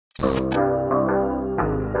Hello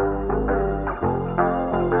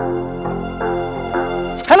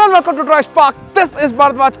and welcome to Drive Spark. This is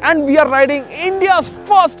Bharadwaj and we are riding India's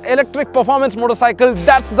first electric performance motorcycle.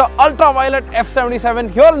 That's the Ultraviolette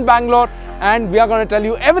F77 here in Bangalore, and we are going to tell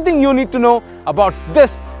you everything you need to know about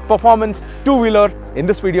this performance two-wheeler in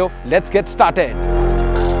this video. Let's get started.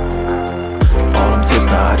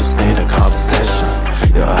 I just need a conversation.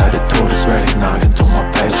 Your attitude is really knocking through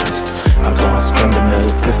my patience. I go and scream the middle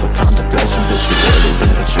fifth of contemplation. Bitch, you really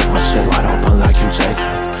didn't check my shit wide open like you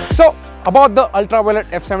Jason. So about the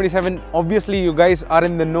Ultraviolette F77, obviously you guys are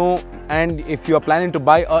in the know, and if you are planning to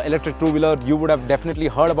buy an electric two-wheeler, you would have definitely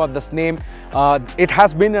heard about this name. It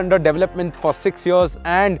has been under development for 6 years,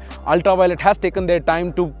 and Ultraviolette has taken their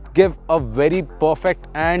time to give a very perfect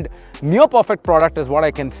and near perfect product is what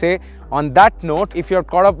I can say. On that note, if you're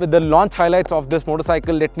caught up with the launch highlights of this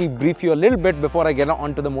motorcycle, let me brief you a little bit before I get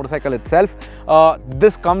onto the motorcycle itself.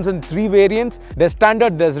 This comes in 3 variants. There's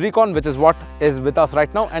standard, there's Recon, which is what is with us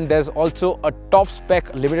right now, and there's also a top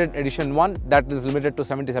spec limited edition one that is limited to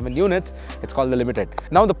 77 units. It's called the Limited.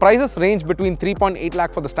 Now the prices range between 3.8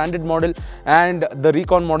 lakh for the standard model, and the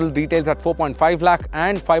Recon model retails at 4.5 lakh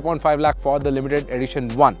and 5.5 lakh for the limited edition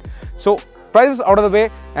one. So prices out of the way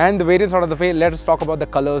and the variants out of the way, let us talk about the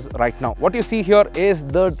colors right now. What you see here is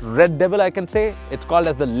the Red Devil, I can say. It's called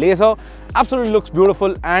as the Laser. Absolutely looks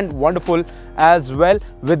beautiful and wonderful as well.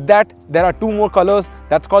 With that, there are 2 more colors.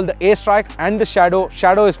 That's called the A-Strike and the Shadow.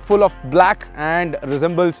 Shadow is full of black and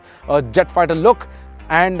resembles a jet fighter look.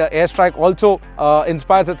 And the Airstrike also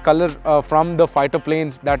inspires its color from the fighter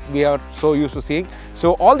planes that we are so used to seeing.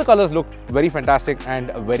 So all the colors look very fantastic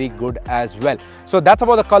and very good as well. So that's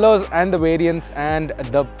about the colors and the variants and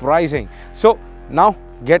the pricing. So now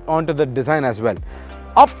get on to the design as well.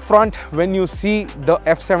 Up front, when you see the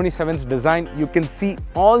F77's design, you can see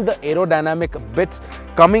all the aerodynamic bits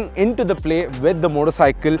coming into the play with the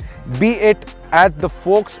motorcycle, be it at the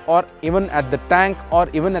forks or even at the tank or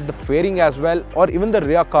even at the fairing as well, or even the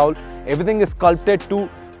rear cowl. Everything is sculpted to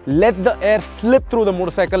let the air slip through the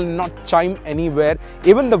motorcycle and not chime anywhere.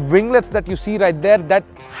 Even the winglets that you see right there, that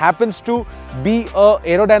happens to be a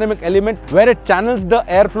aerodynamic element where it channels the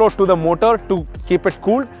airflow to the motor to keep it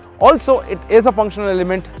cooled. Also, it is a functional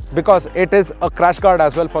element because it is a crash guard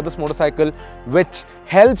as well for this motorcycle, which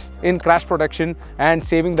helps in crash protection and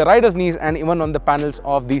saving the rider's knees and even on the panels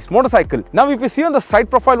of these motorcycle. Now, if you see on the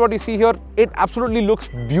side profile what you see here, it absolutely looks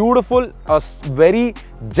beautiful. A very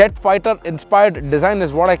jet fighter inspired design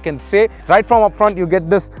is what I can say. Right from up front, you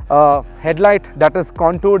get this headlight that is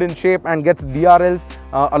contoured in shape and gets DRLs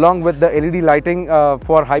along with the LED lighting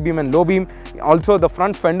for high beam and low beam. Also, the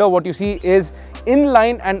front fender, what you see is in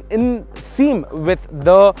line and in seam with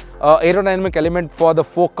the aerodynamic element for the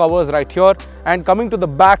fork covers right here. And coming to the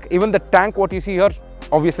back, even the tank, what you see here,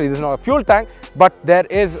 obviously this is not a fuel tank, but there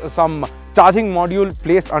is some charging module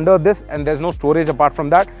placed under this, and there's no storage apart from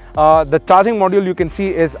that. The charging module you can see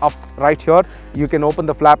is up right here. You can open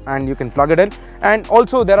the flap and you can plug it in, and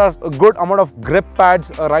also there are a good amount of grip pads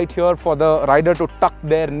right here for the rider to tuck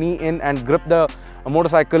their knee in and grip the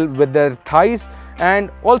motorcycle with their thighs.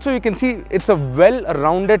 And also you can see it's a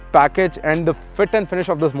well-rounded package, and the fit and finish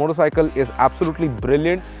of this motorcycle is absolutely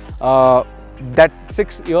brilliant. That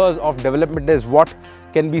 6 years of development is what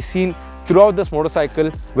can be seen throughout this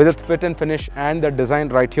motorcycle with its fit and finish and the design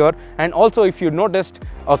right here. And also, if you noticed,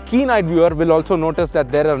 a keen-eyed viewer will also notice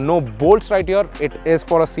that there are no bolts right here. It is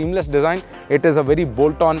for a seamless design. It is a very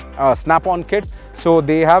bolt-on snap-on kit. So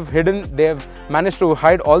they have managed to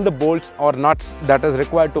hide all the bolts or nuts that is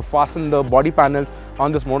required to fasten the body panels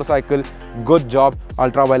on this motorcycle. Good job,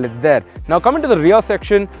 Ultraviolette there. Now coming to the rear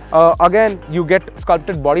section, again you get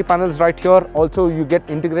sculpted body panels right here. Also you get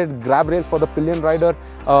integrated grab rails for the pillion rider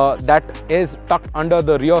that is tucked under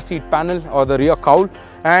the rear seat panel or the rear cowl.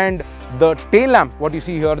 And the tail lamp, what you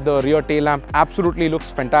see here, the rear tail lamp, absolutely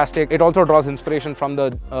looks fantastic. It also draws inspiration from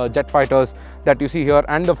the jet fighters that you see here,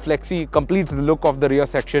 and the flexi completes the look of the rear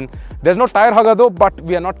section. There's no tire hugger though, but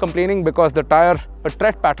we are not complaining because the tire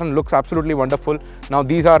tread pattern looks absolutely wonderful. Now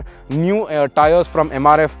these are new tires from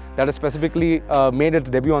MRF that is specifically made its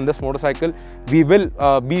debut on this motorcycle. We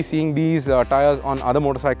will be seeing these tires on other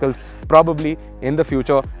motorcycles probably in the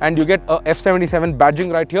future. And you get a F77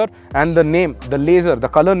 badging right here, and the name, the Laser, the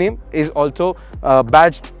color name is also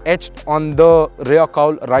badged, etched on the rear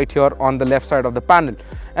cowl right here on the left side of the panel.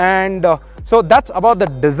 And so that's about the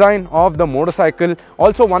design of the motorcycle.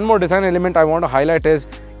 Also, one more design element I want to highlight is,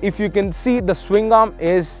 if you can see, the swing arm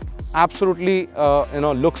is absolutely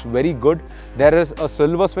looks very good. There is a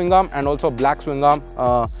silver swing arm and also black swing arm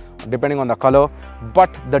depending on the color,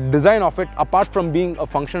 but the design of it, apart from being a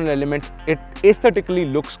functional element, it aesthetically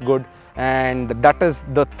looks good, and that is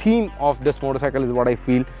the theme of this motorcycle, is what I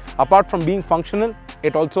feel. Apart from being functional,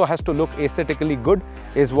 it also has to look aesthetically good,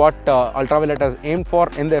 is what Ultraviolette has aimed for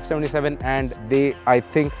in the F77, and they, I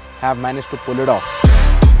think, have managed to pull it off.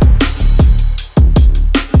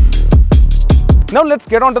 Now let's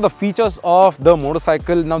get on to the features of the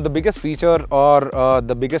motorcycle. Now the biggest feature, or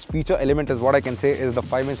the biggest feature element, is what I can say, is the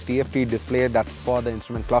 5-inch TFT display that's for the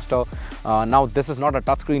instrument cluster. Now this is not a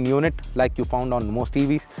touchscreen unit like you found on most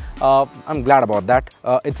TVs. I'm glad about that.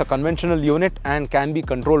 It's a conventional unit and can be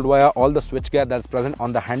controlled via all the switchgear that's present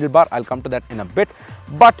on the handlebar. I'll come to that in a bit.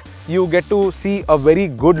 But you get to see a very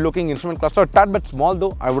good looking instrument cluster. A tad bit small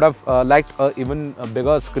though. I would have liked a even a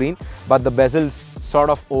bigger screen, but the bezels sort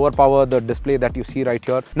of overpower the display that you see right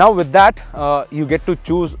here. Now with that, you get to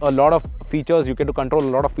choose a lot of features, you get to control a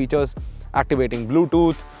lot of features, activating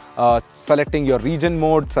Bluetooth, selecting your region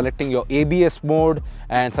mode, selecting your ABS mode,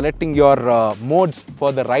 and selecting your modes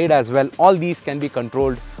for the ride as well. All these can be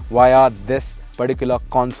controlled via this particular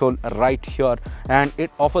console right here, and it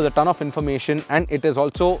offers a ton of information, and it is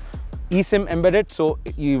also eSIM embedded, so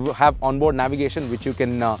you have onboard navigation which you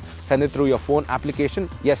can send it through your phone application.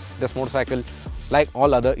 Yes, this motorcycle, like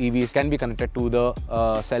all other EVs, can be connected to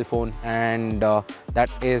the cell phone, and that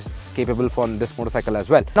is capable for this motorcycle as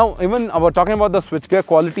well. Now, even about talking about the switchgear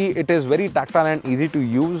quality, it is very tactile and easy to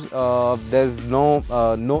use. There's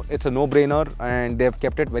it's a no-brainer, and they've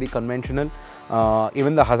kept it very conventional.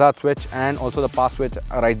 Even the hazard switch and also the pass switch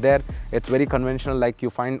right there, it's very conventional like you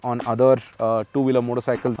find on other two-wheeler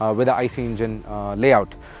motorcycles with the IC engine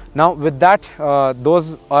layout. Now with that,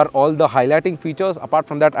 those are all the highlighting features. Apart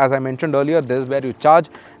from that, as I mentioned earlier, this is where you charge,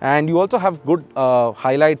 and you also have good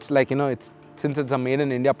highlights, like since it's a made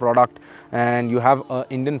in India product, and you have an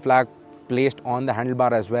Indian flag placed on the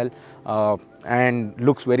handlebar as well, and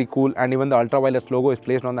looks very cool. And even the Ultraviolette logo is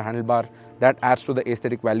placed on the handlebar. That adds to the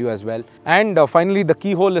aesthetic value as well. And finally, the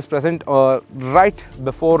keyhole is present right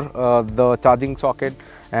before the charging socket,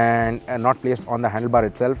 and not placed on the handlebar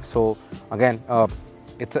itself. So again,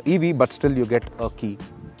 it's an EV, but still you get a key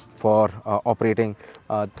for operating,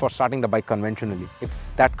 for starting the bike conventionally. It's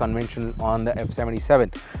that conventional on the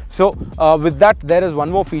F77. So with that, there is one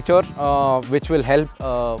more feature which will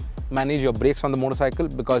help manage your brakes on the motorcycle,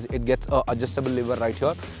 because it gets a adjustable lever right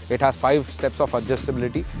here. It has 5 steps of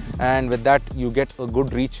adjustability, and with that you get a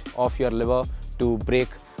good reach of your lever to brake,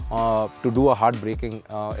 to do a hard braking,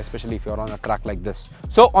 especially if you're on a track like this.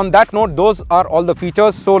 So on that note, those are all the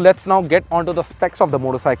features. So let's now get onto the specs of the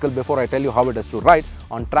motorcycle before I tell you how it is to ride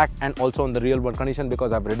on track and also on the real world condition,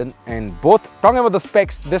 because I've ridden in both. Talking about the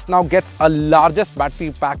specs, this now gets a largest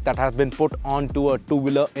battery pack that has been put onto a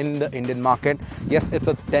two-wheeler in the Indian market. Yes, it's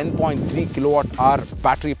a 10.3 kilowatt-hour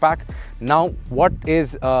battery pack. Now, what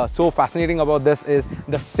is so fascinating about this is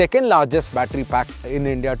the second largest battery pack in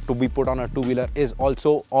India to be put on a two-wheeler is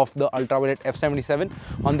also of the Ultraviolette F77.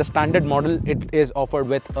 On the standard model, it is offered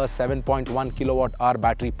with a 7.1 kilowatt-hour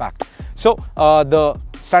battery pack. So the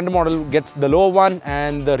standard model gets the lower one,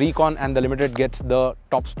 and the Recon and the Limited gets the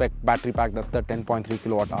top spec battery pack, that's the 10.3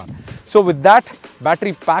 kilowatt-hour. So with that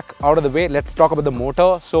battery pack out of the way, let's talk about the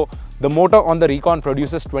motor. So the motor on the Recon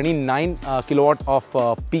produces 29 kilowatt of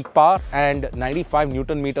peak power and 95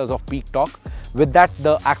 Newton meters of peak torque. With that,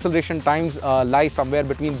 the acceleration times lie somewhere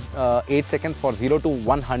between 8 seconds for 0 to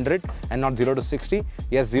 100 and not 0 to 60.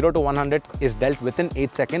 Yes, 0 to 100 is dealt within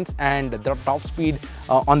 8 seconds, and the top speed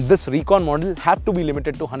on this Recon model had to be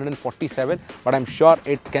limited to 147, but I'm sure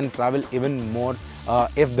it can travel even more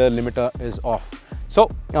if the limiter is off. So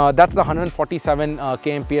that's the 147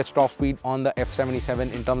 kmph top speed on the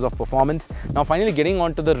F77 in terms of performance. Now finally, getting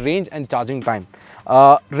on to the range and charging time.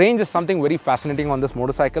 Range is something very fascinating on this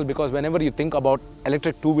motorcycle, because whenever you think about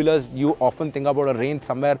electric two-wheelers, you often think about a range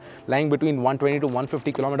somewhere lying between 120 to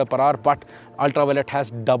 150 km/h, but Ultraviolette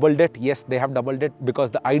has doubled it. Yes, they have doubled it, because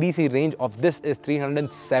the IDC range of this is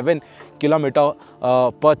 307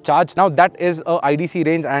 km per charge. Now that is a IDC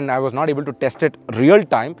range, and I was not able to test it real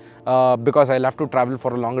time because I'll have to travel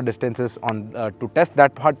for longer distances on to test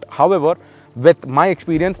that. But however, with my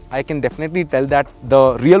experience, I can definitely tell that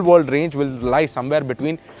the real world range will lie somewhere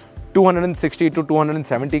between 260 to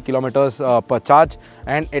 270 kilometers per charge,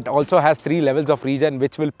 and it also has 3 levels of regen,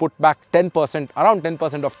 which will put back 10%, around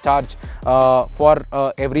 10% of charge for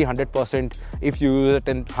every 100% if you use it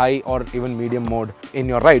in high or even medium mode in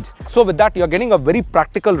your rides. So with that, you're getting a very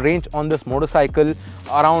practical range on this motorcycle,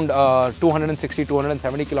 around 260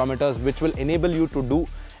 270 kilometers, which will enable you to do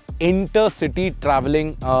inter-city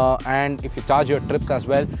traveling, and if you charge your trips as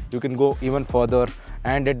well, you can go even further.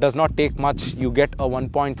 And it does not take much. You get a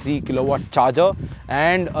 1.3 kilowatt charger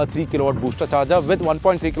and a 3 kilowatt booster charger. With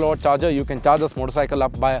 1.3 kilowatt charger, you can charge this motorcycle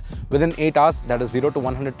up by within 8 hours, that is 0 to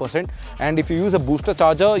 100%. And if you use a booster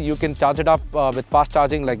charger, you can charge it up with fast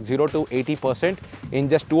charging like 0 to 80% in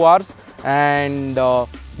just 2 hours. And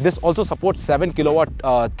this also supports 7 kilowatt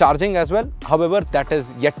charging as well. However, that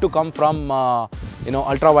is yet to come from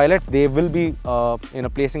Ultraviolette. They will be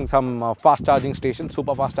placing some fast charging stations,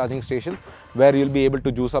 super fast charging stations, where you'll be able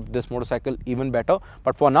to juice up this motorcycle even better.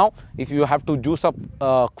 But for now, if you have to juice up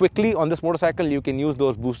quickly on this motorcycle, you can use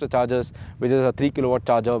those booster chargers, which is a 3 kilowatt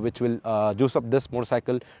charger, which will juice up this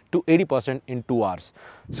motorcycle to 80% in 2 hours.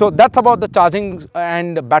 So that's about the charging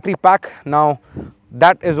and battery pack. Now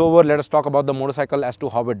that is over, let us talk about the motorcycle as to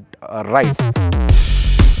how it rides.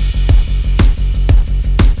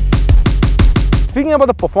 Speaking about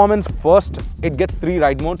the performance, first it gets 3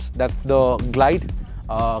 ride modes. That's the glide,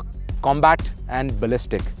 combat and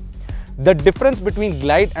ballistic. The difference between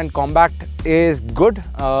glide and combat is good,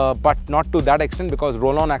 but not to that extent, because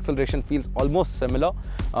roll-on acceleration feels almost similar.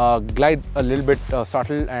 Glide a little bit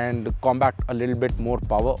subtle and combat a little bit more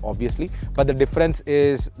power, obviously, but the difference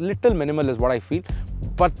is little minimal is what I feel.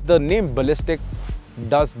 But the name ballistic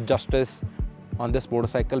does justice on this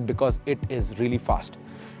motorcycle because it is really fast.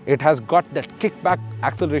 It has got that kickback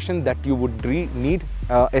acceleration that you would need,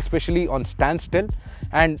 especially on standstill,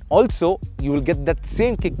 and also you will get that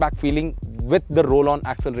same kickback feeling with the roll-on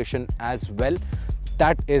acceleration as well.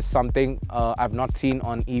 That is something I've not seen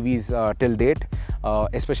on EVs till date,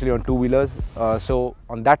 especially on two-wheelers. So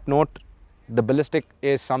on that note, the ballistic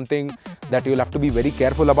is something that you'll have to be very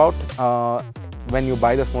careful about when you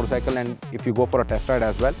buy this motorcycle and if you go for a test ride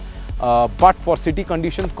as well. But for city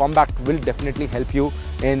conditions, combat will definitely help you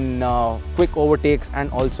in quick overtakes,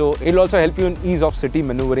 and also it will also help you in ease of city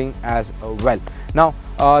maneuvering as well. Now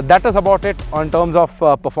that is about it on terms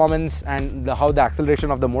of performance and how the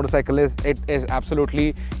acceleration of the motorcycle is. It is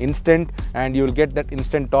absolutely instant, and you will get that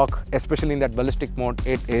instant torque, especially in that ballistic mode.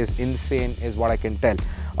 It is insane is what I can tell.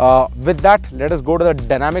 With that, let us go to the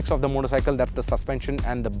dynamics of the motorcycle. That's the suspension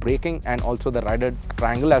and the braking, and also the rider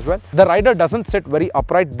triangle as well. The rider doesn't sit very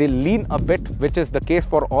upright, they lean a bit, which is the case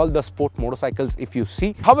for all the sport motorcycles if you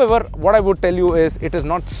see. However, what I would tell you is it is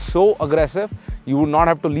not so aggressive. You would not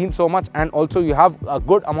have to lean so much, and also you have a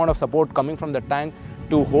good amount of support coming from the tank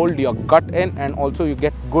to hold your gut in, and also you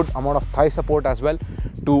get good amount of thigh support as well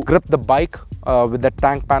to grip the bike with the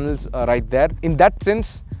tank panels right there. In that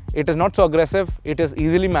sense, it is not so aggressive. It is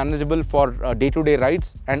easily manageable for day-to-day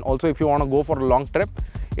rides, and also if you want to go for a long trip,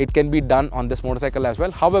 it can be done on this motorcycle as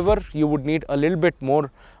well. However, you would need a little bit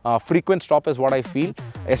more frequent stop is what I feel,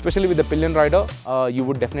 especially with the pillion rider. You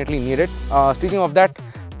would definitely need it. Speaking of that,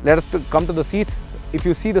 let us come to the seats. If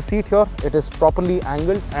you see the seat here, it is properly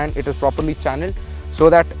angled and it is properly channeled so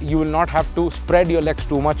that you will not have to spread your legs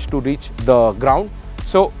too much to reach the ground.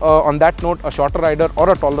 So on that note, a shorter rider or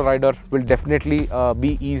a taller rider will definitely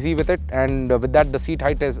be easy with it. And with that, the seat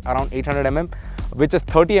height is around 800 mm, which is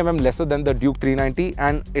 30 mm lesser than the Duke 390,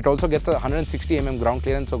 and it also gets a 160 mm ground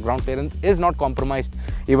clearance. So ground clearance is not compromised,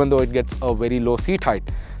 even though it gets a very low seat height.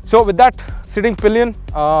 So with that, sitting pillion,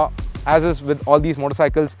 as is with all these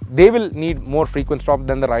motorcycles, they will need more frequent stop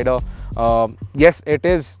than the rider. Yes, it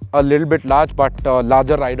is a little bit large, but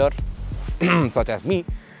larger rider such as me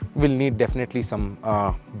will need definitely some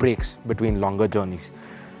breaks between longer journeys.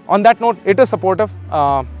 On that note, it is supportive.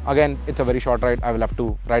 Again, it's a very short ride. I will have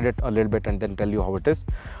to ride it a little bit and then tell you how it is.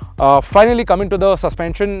 Finally, coming to the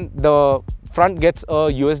suspension, the front gets a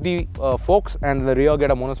USD forks and the rear get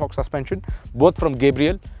a monoshock suspension, both from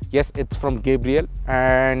Gabriel. Yes, it's from Gabriel,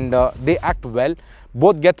 and they act well.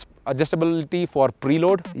 Both gets adjustability for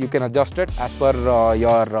preload. You can adjust it as per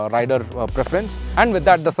your rider preference. And with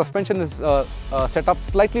that, the suspension is set up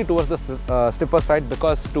slightly towards the stiffer side,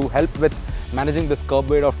 because to help with managing this curb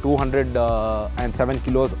weight of 207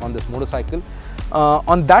 kilos on this motorcycle.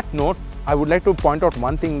 On that note, I would like to point out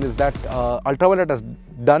one thing is that Ultraviolette has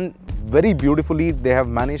done very beautifully. They have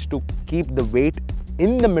managed to keep the weight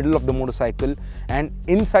in the middle of the motorcycle and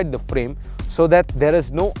inside the frame, so that there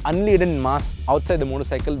is no unladen mass outside the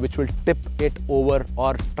motorcycle which will tip it over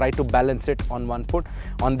or try to balance it on one foot.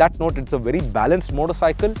 On that note, it's a very balanced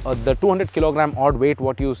motorcycle. The 200 kilogram odd weight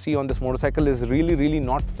what you see on this motorcycle is really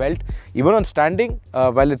not felt, even on standing,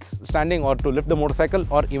 while it's standing, or to lift the motorcycle,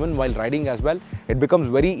 or even while riding as well. It becomes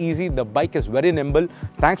very easy. The bike is very nimble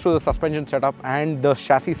thanks to the suspension setup and the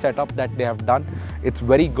chassis setup that they have done. It's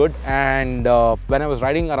very good, and when I was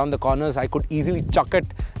riding around the corners, I could easily chuck it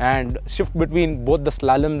and shift between both the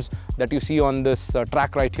slaloms that you see on this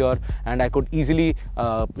track right here, and I could easily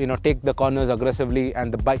take the corners aggressively,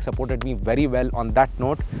 and the bike supported me very well. On that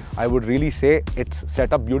note, I would really say it's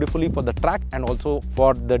set up beautifully for the track and also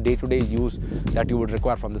for the day-to-day use that you would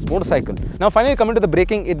require from this motorcycle. Now finally, coming to the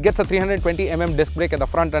braking, it gets a 320mm disc brake at the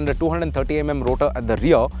front and a 230mm rotor at the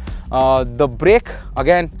rear. The brake,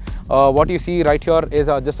 again, what you see right here is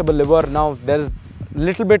an adjustable lever. Now there's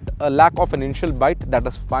little bit a lack of an initial bite. That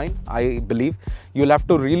is fine, I believe. You'll have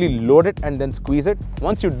to really load it and then squeeze it.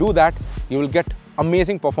 Once you do that, you will get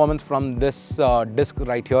amazing performance from this disc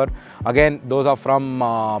right here. Again, those are from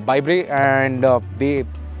Bybre, and they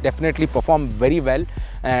definitely perform very well.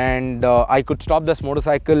 And I could stop this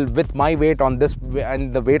motorcycle with my weight on this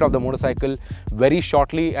and the weight of the motorcycle very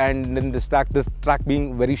shortly, and then this track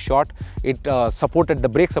being very short, it supported, the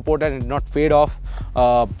brake supported and did not fade off.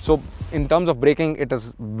 So in terms of braking, it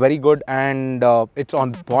is very good, and it's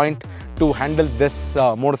on point to handle this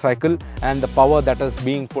motorcycle and the power that is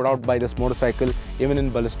being put out by this motorcycle, even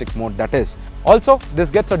in ballistic mode, that is. Also,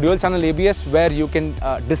 this gets a dual channel ABS where you can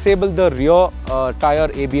disable the rear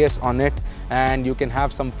tire ABS on it, and you can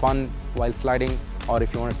have some fun while sliding, or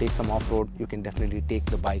if you want to take some off-road, you can definitely take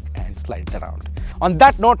the bike and slide it around. On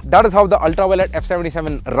that note, that is how the Ultraviolette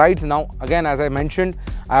F77 rides. Now again, as I mentioned,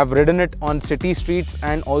 I have ridden it on city streets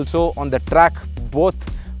and also on the track. Both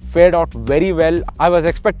fared out very well. I was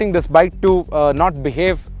expecting this bike to not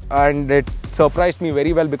behave, and it surprised me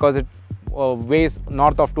very well because it weighs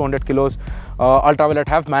north of 200 kilos. Ultraviolette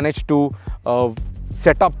have managed to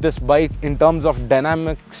set up this bike in terms of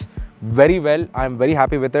dynamics very well. I am very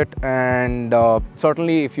happy with it, and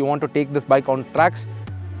certainly if you want to take this bike on tracks,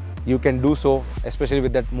 you can do so, especially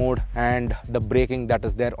with that mode and the braking that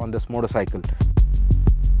is there on this motorcycle.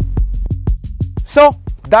 So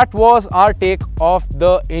that was our take of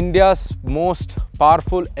the India's most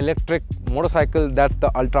powerful electric motorcycle, that's the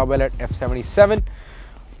Ultraviolette F77.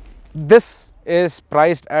 This is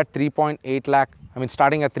priced at 3.8 lakh. I mean,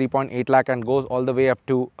 starting at 3.8 lakh and goes all the way up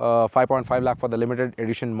to 5.5 lakh for the limited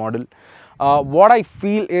edition model. What I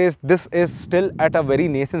feel is this is still at a very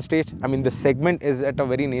nascent stage. I mean, the segment is at a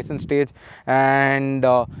very nascent stage, and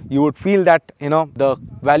you would feel that, you know, the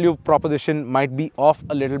value proposition might be off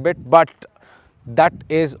a little bit, but that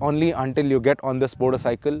is only until you get on this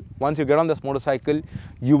motorcycle. Once you get on this motorcycle,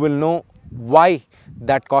 you will know why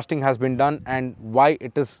that costing has been done and why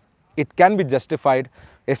it can be justified,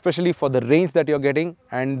 especially for the range that you're getting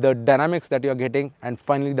and the dynamics that you're getting, and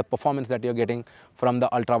finally the performance that you're getting from the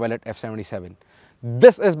Ultraviolette F77.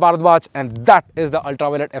 This is Bharadwaj, and that is the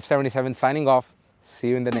Ultraviolette F77 signing off. See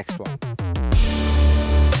you in the next one.